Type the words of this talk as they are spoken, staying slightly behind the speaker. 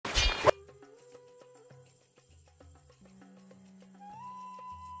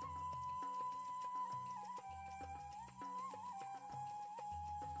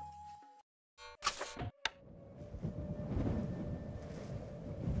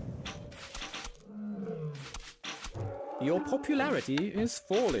Your popularity is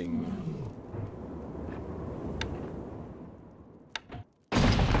falling.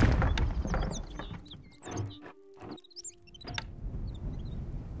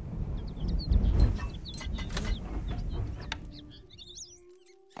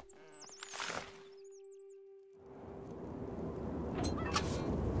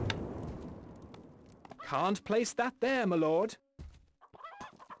 Can't place that there, my lord.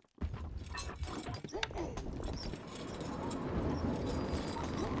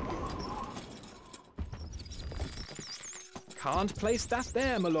 Can't place that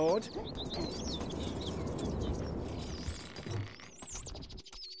there, my lord.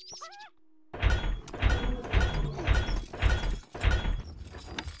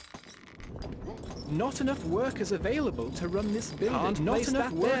 Not enough workers available to run this building. Not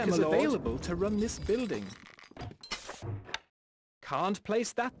enough workers available to run this building. Can't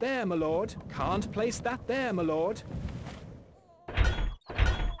place that there, my lord. Can't place that there, my lord.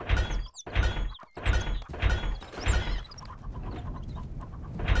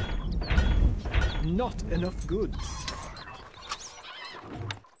 Not enough goods.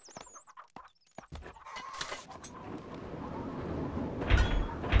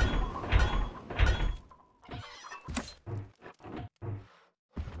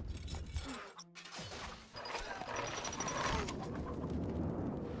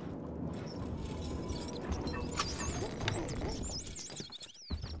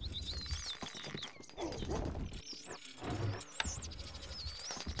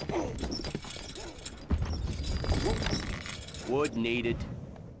 Wood needed.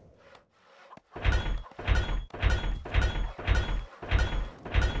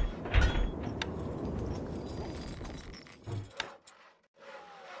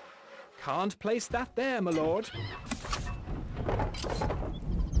 Can't place that there, my lord.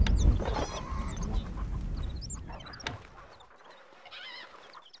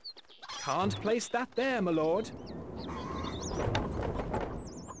 Can't place that there, my lord.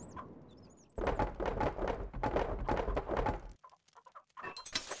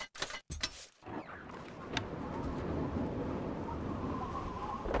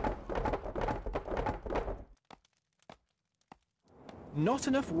 Not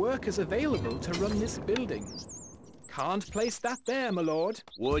enough workers available to run this building. Can't place that there, my lord.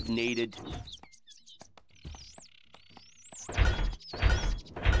 Wood needed.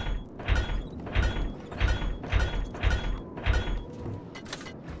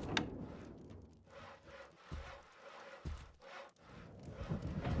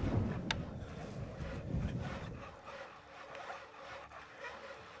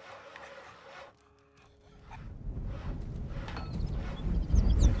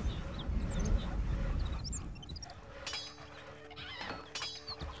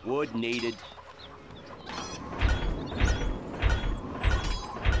 Wood needed.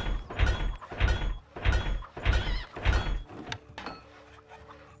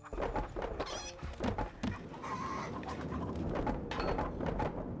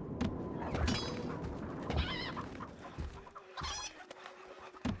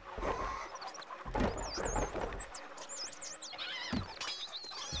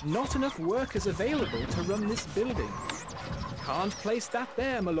 Not enough workers available to run this building. Can't place that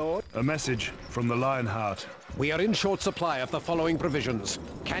there, my lord. A message from the Lionheart. We are in short supply of the following provisions.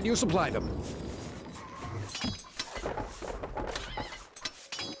 Can you supply them?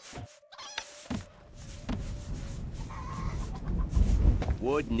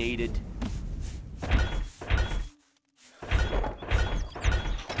 Wood needed.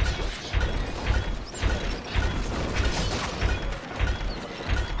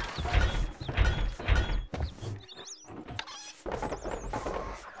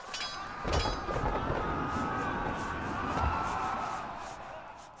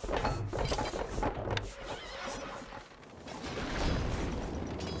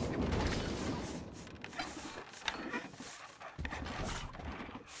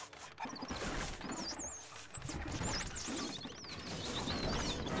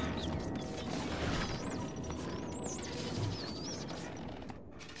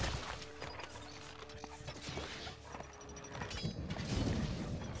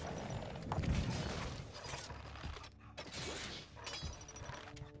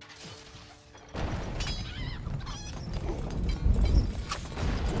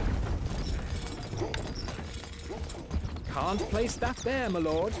 Can't place that there, my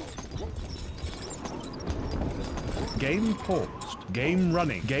lord. Game paused. Game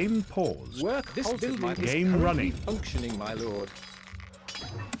running. Game paused. Work this building is Game currently running. functioning, my lord.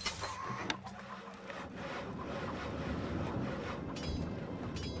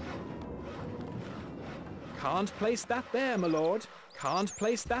 Can't place that there, my lord. Can't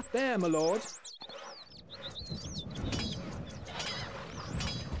place that there, my lord.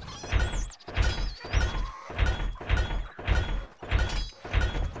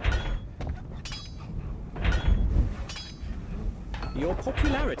 Your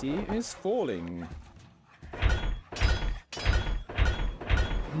popularity is falling.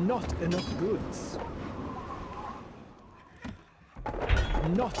 Not enough goods.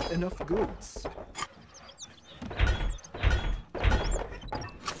 Not enough goods.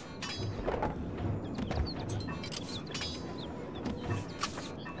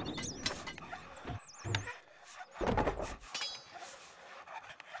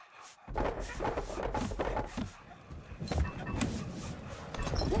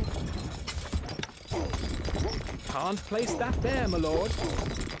 Can't place that there, my lord.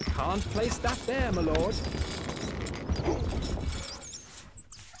 Can't place that there, my lord.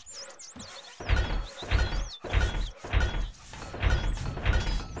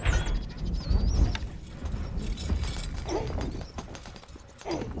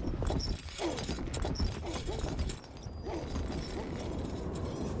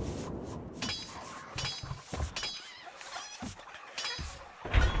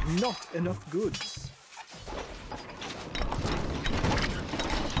 Not enough goods.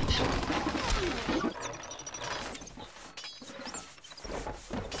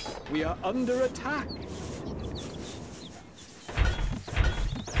 We are under attack.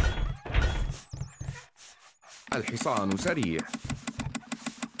 الحصان سريع.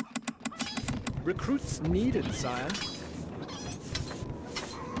 Recruits needed, sire.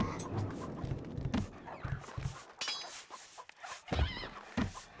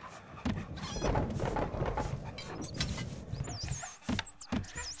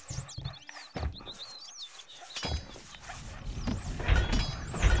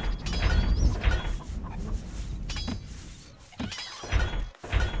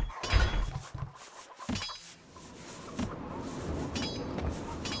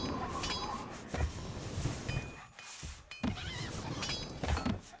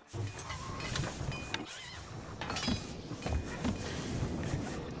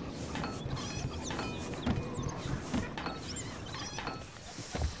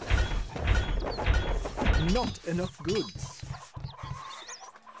 Not enough goods.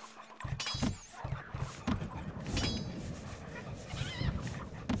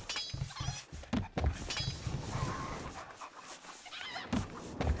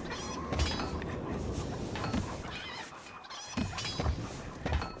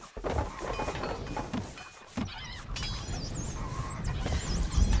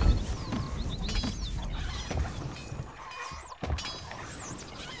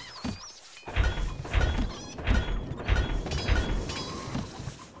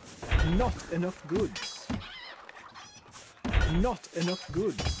 Not enough goods. Not enough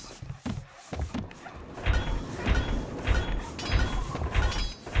goods.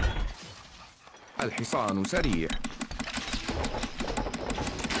 الحصان سريع.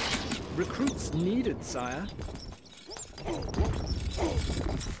 Recruits needed, sire.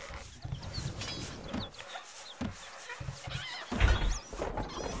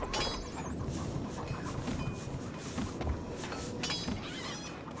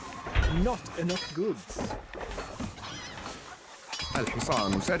 Not enough goods.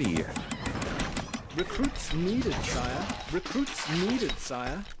 الحصان سريع. Recruits needed, sire. Recruits needed,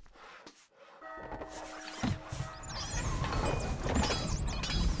 sire.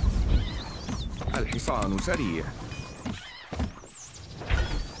 الحصان سريع.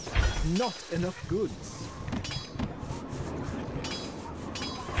 Not enough goods.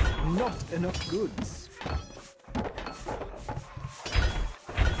 Not enough goods.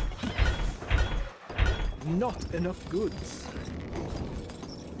 Not enough goods.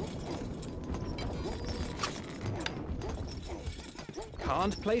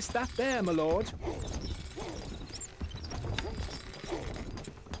 Can't place that there, my lord.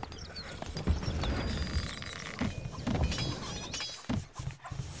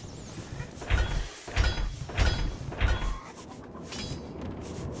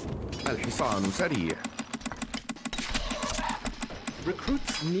 الحصان سريع.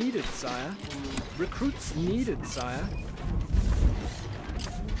 Recruits needed, sire. Recruits needed, sire.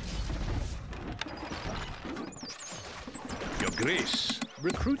 Your Grace.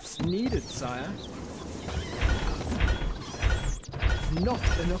 Recruits needed, sire. Not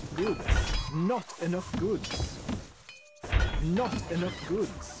enough goods. Not enough goods. Not enough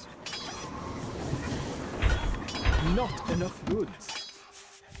goods. Not enough goods.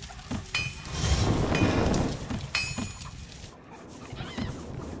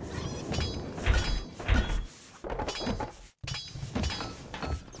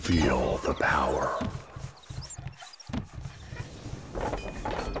 Feel the power.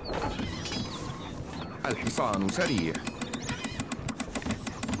 الحصان سريع.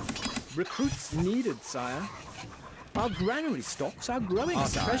 Recruits needed, sire. Our granary stocks are growing, Our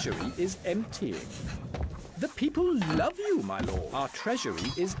treasury is emptying. The people love you, my lord. Our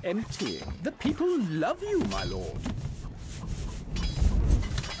treasury is emptying. The people love you, my lord.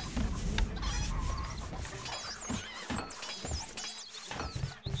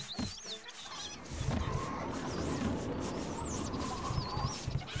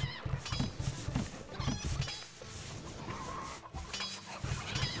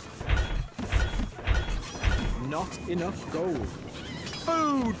 Not enough gold.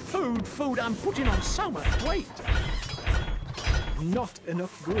 Food, food, food. I'm putting on so much weight. Not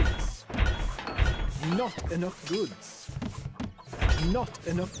enough goods. Not enough goods. Not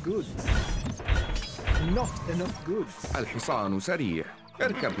enough goods. Not enough goods. الحصان سريع.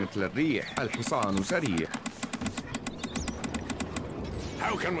 اركب مثل الريح. الحصان سريع.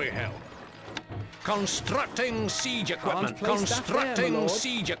 How can we help? Constructing siege equipment. Can't place that there, my Constructing lord.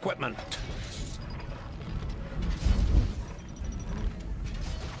 siege equipment.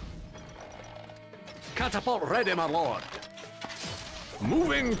 Catapult ready, my lord.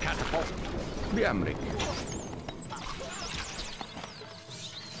 Moving catapult. بأمرك.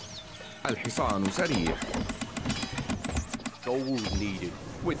 الحصان سريع. Gold needed.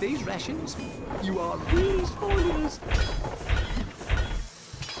 With these rations, you are really spoiling us.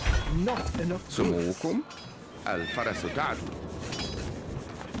 Not enough goods. سموكم. الفرس تعدو.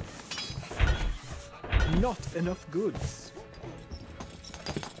 Not enough goods.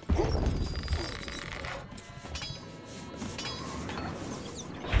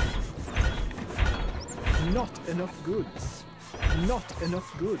 Not enough goods. Not enough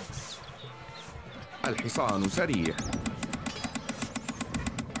goods. الحصان سريع.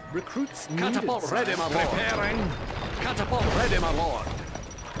 Recruits needed. Catapult ready, my sire. lord. Preparing. Catapult ready, my lord.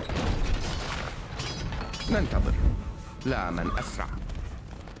 ننتظر. لا من أسرع.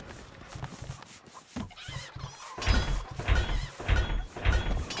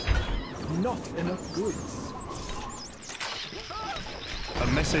 Not enough goods. A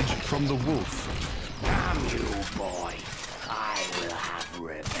message from the wolf. Damn you, boy. I will have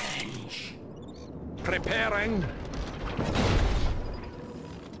revenge. Preparing.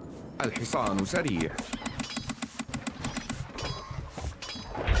 الحصان سريع.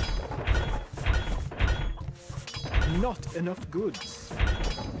 Not enough goods.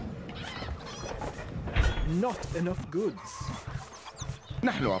 Not enough goods.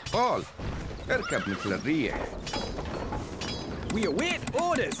 نحن أبطال. اركب مثل الريح. We await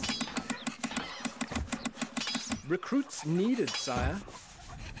orders. Recruits needed, sire.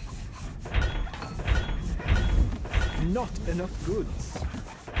 Not enough goods.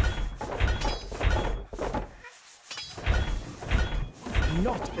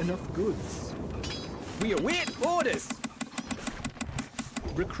 Not enough goods. We await orders.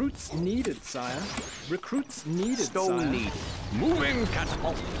 Recruits needed, sire. Recruits needed, Stone sire. needed. Moving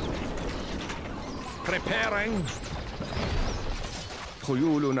catapult. Preparing.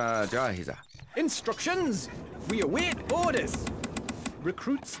 خيولنا جاهزة. Instructions. We await orders.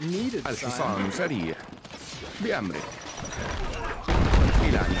 Recruits needed, sire. الحصان سريع. بأمرك.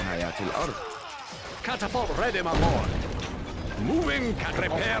 إلى نهايات الأرض. Catapult ready, my lord. Moving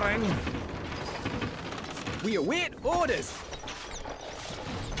catapult. Preparing. We await orders.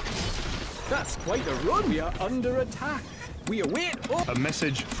 That's quite a run. We are under attack. We await orders. A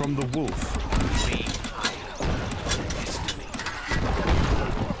message from the wolf.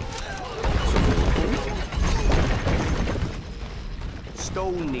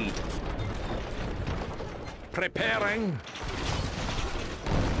 Stone needed. Preparing.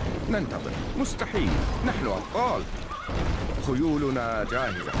 ننتظر. مستحيل. نحن أبطال. خيولنا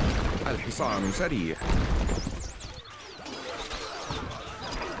جاهزة. الحصان سريع.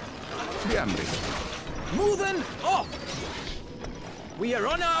 بأمرك. Moving up. We are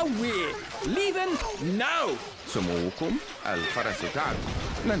on our way. Leaving now. سموكم. الفرس تعد.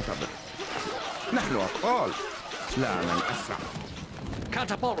 ننتظر. نحن أبطال. لا من أسرع.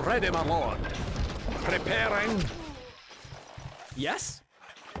 Catapult ready, my lord. Preparing. Yes.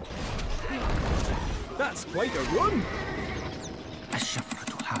 That's quite a run.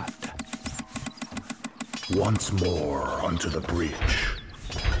 الشفرة حادة. Once more onto the breach.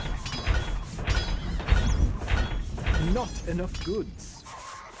 Not enough goods.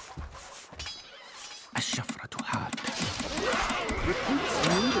 الشفرة حادة. Recruits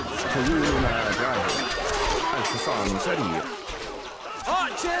needed. خيولنا جاهزة. الحصان سريع.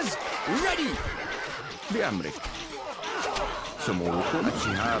 Archers ready. بأمرك. سموكم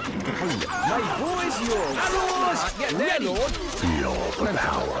الشهاب تحلق. My boy's yours. Arrows! Get ready. Lord. Feel the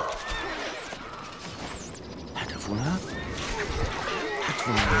power. هدفنا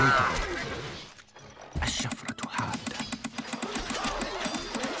منتهى. الشفرة حادة.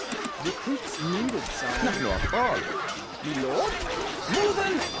 Recruits needed, sire. نحن أبطال. Lord.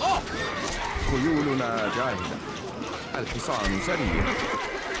 Moving off. خيولنا جاهزة. الحصان سريع.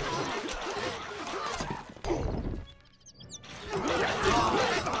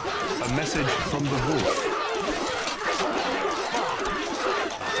 A message from the wolf.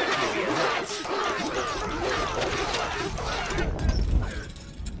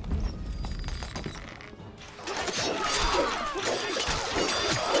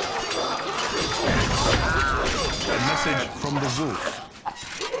 A message from the wolf.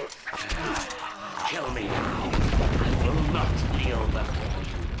 Kill me now. I will not kneel before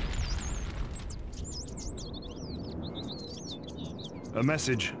you. A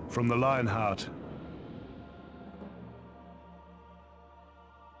message from the Lionheart.